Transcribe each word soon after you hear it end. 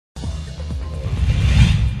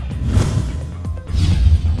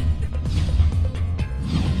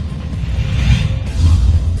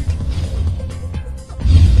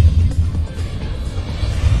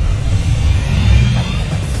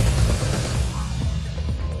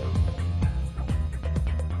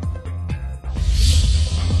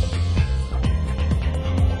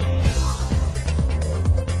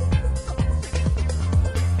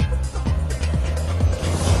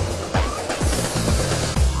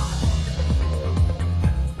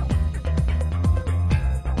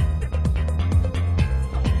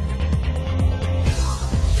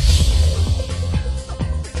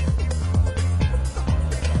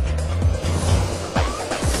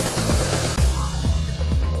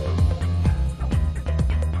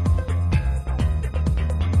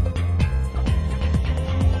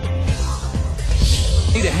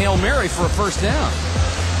Hail Mary for a first down.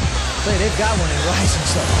 Say, they've got one in Rising,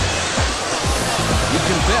 so you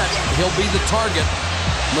can bet he'll be the target.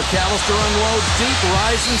 McAllister unloads deep,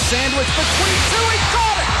 Rising sandwich between two. He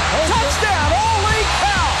caught it! Touchdown! Holy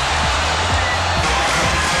cow!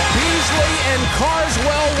 Beasley and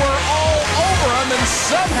Carswell were all over him, and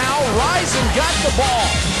somehow Rising got the ball.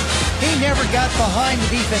 he never got behind the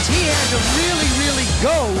defense. He had to really, really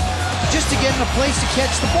go just to get in a place to catch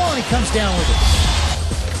the ball, and he comes down with it.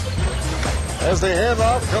 As the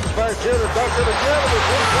handoff comes back here to Duckett again, and it's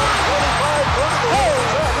 25, 30. Oh,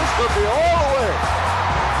 this could be all the way.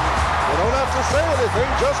 You don't have to say anything,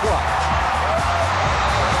 just watch.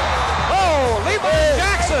 Oh, Levi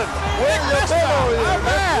Jackson! Where you been over here?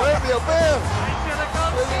 Where you been?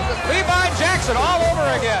 Levi Jackson all over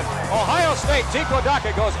again. Ohio State, Tico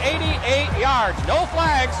Duckett goes 88 yards. No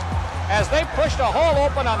flags as they pushed a hole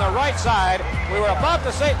open on the right side. We were about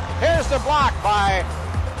to say, here's the block by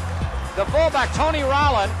the fullback, Tony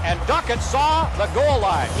Rowland, and Duckett saw the goal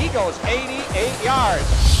line. He goes 88 yards.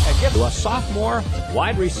 And to a sophomore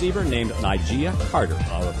wide receiver named Nigel Carter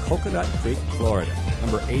out of Coconut Creek, Florida.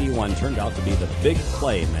 Number 81 turned out to be the big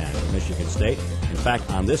play man for Michigan State. In fact,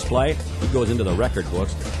 on this play, he goes into the record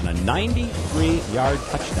books on a 93-yard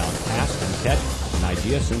touchdown pass and catch.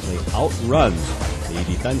 Nigel simply outruns the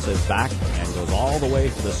defensive back and goes all the way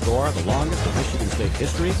to the score, the longest in Michigan State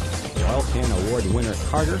history. The Oil Can Award winner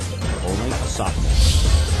Carter, only a sophomore.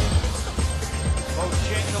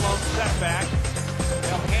 Changelo setback.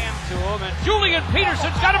 They'll hand to him, and Julian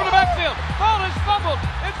Peterson's got him in the backfield. Ball is fumbled.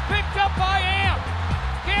 It's picked up by Amp.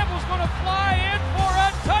 Campbell's going to fly in for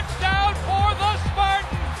a touchdown for the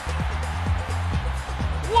Spartans.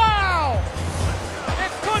 Wow!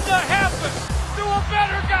 It couldn't have happened to a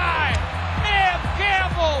better guy. Amp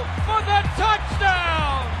Campbell for the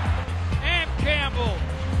touchdown. Amp Campbell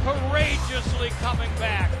courageously coming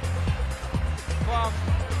back from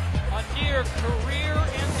a near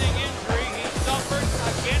career-ending injury he suffered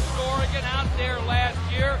against Oregon out there last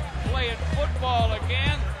year, playing football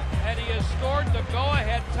again, and he has scored the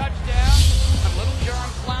go-ahead touchdown. And little John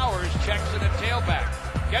Flowers checks in at tailback,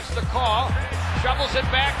 gets the call, shovels it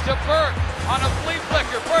back to Burke on a flea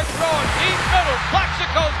flicker. Burke throwing deep middle.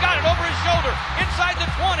 Plaxico's got it over his shoulder, inside the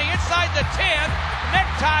 20, inside the 10,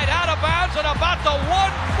 necktied out of bounds at about the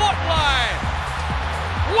 1-foot line.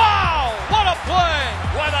 Wow, what a play!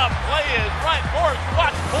 What a play is right. Morris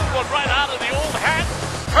Watts pulled one right out of the old hat.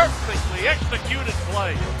 Perfectly executed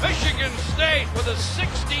play. Michigan State with a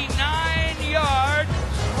 69-yard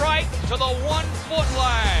strike to the 1-foot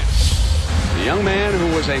line. The young man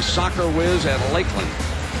who was a soccer whiz at Lakeland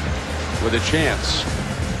with a chance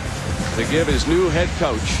to give his new head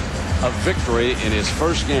coach a victory in his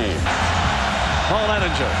first game. Paul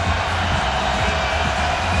Ettinger,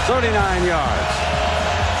 39 yards.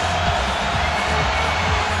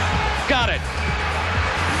 Got it.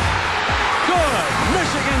 Good.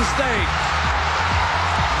 Michigan State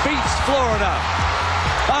beats Florida.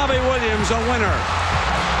 Bobby Williams a winner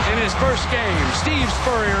in his first game. Steve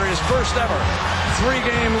Spurrier his first ever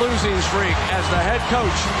 3-game losing streak as the head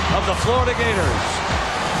coach of the Florida Gators.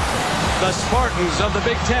 The Spartans of the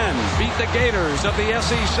Big Ten beat the Gators of the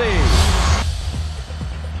SEC.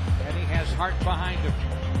 And he has Hart behind him.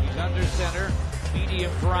 He's under center.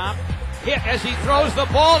 Medium drop. Hit as he throws. The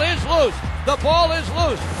ball is loose. The ball is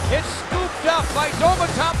loose. It's scooped up by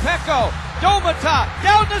Domata Peko. Domata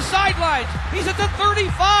down the sidelines. He's at the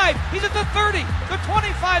 35. He's at the 30. The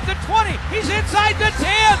 25. The 20. He's inside the 10.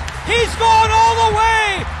 He's going all the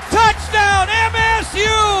way. Touchdown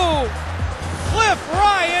MSU. Cliff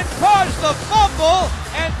Ryan caused the fumble,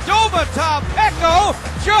 and Domata Peko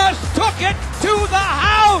just took it to the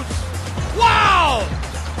house. Wow!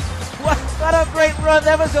 What a great run.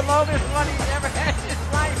 That was the longest run he's ever had in his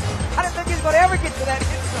life. I don't think he's going to ever get to that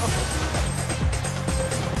hit zone.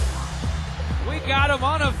 We got him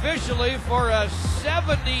unofficially for a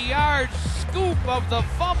 70-yard scoop of the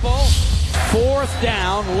fumble. 4th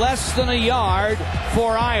down, less than a yard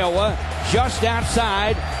for Iowa, just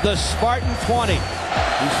outside the Spartan 20. He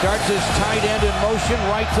starts his tight end in motion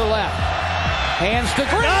right to left. Hands to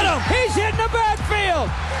Green. Got him. He's hitting the backfield.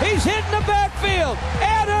 He's hitting the backfield.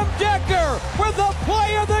 Adam Decker with the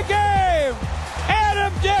play of the game. Adam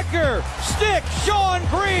Decker sticks Sean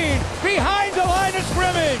Green behind the line of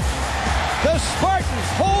scrimmage. The Spartans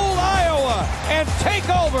hold Iowa and take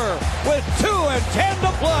over with 2:10 to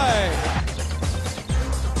play.